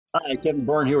Hi, Kevin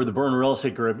Byrne here with the Byrne Real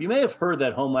Estate Group. You may have heard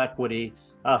that home equity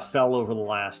fell over the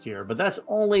last year, but that's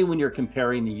only when you're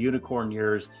comparing the unicorn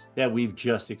years that we've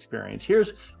just experienced.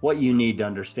 Here's what you need to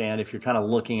understand if you're kind of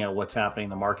looking at what's happening in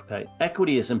the marketplace.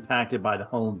 Equity is impacted by the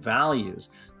home values,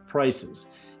 prices.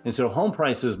 And so home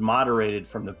prices moderated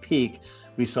from the peak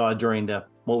we saw during the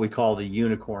what we call the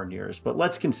unicorn years. But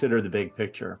let's consider the big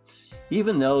picture.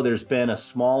 Even though there's been a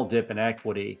small dip in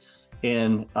equity,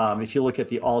 if you look at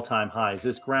the all-time highs,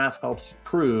 this graph helps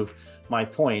prove my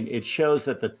point. It shows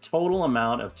that the total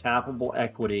amount of tappable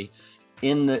equity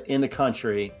in the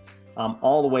country,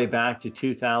 all the way back to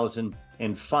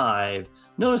 2005.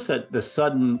 Notice that the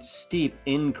sudden steep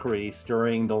increase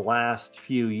during the last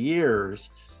few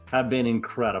years have been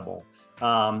incredible.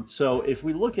 So if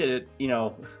we look at it,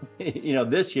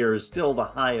 this year is still the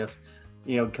highest,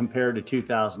 compared to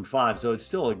 2005. So it's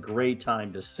still a great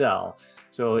time to sell.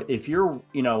 So if you're,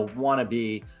 want to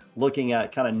be looking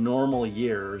at kind of normal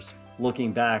years,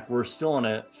 looking back, we're still in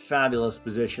a fabulous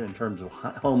position in terms of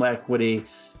home equity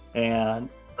and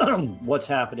what's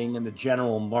happening in the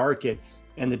general market.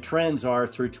 And the trends are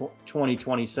through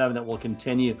 2027 that we'll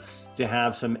continue to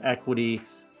have some equity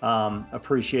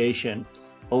appreciation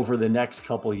over the next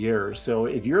couple years. So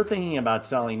if you're thinking about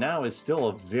selling now, it's still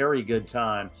a very good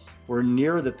time. We're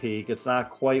near the peak. It's not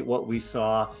quite what we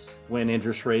saw when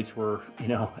interest rates were,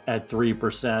 at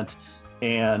 3%.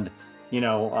 And,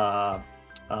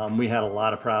 we had a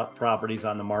lot of properties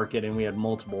on the market and we had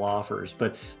multiple offers.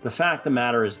 But the fact of the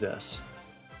matter is this,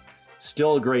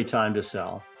 still a great time to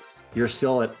sell. You're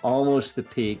still at almost the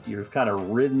peak. You've kind of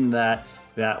ridden that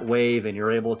wave and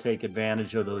you're able to take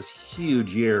advantage of those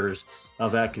huge years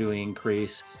of equity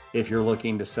increase if you're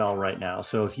looking to sell right now.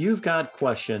 So if you've got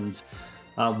questions,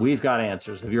 we've got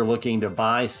answers. If you're looking to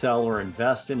buy, sell, or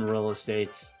invest in real estate,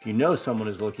 if you know someone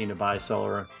who's looking to buy, sell,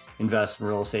 or invest in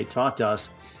real estate, talk to us.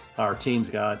 Our team's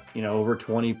got, over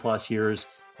 20 plus years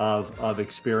of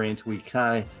experience. We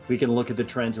can look at the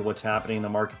trends of what's happening in the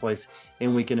marketplace,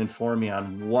 and we can inform you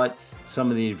on what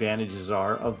some of the advantages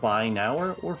are of buying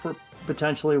now or for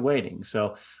potentially waiting.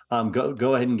 So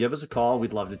go ahead and give us a call.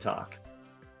 We'd love to talk.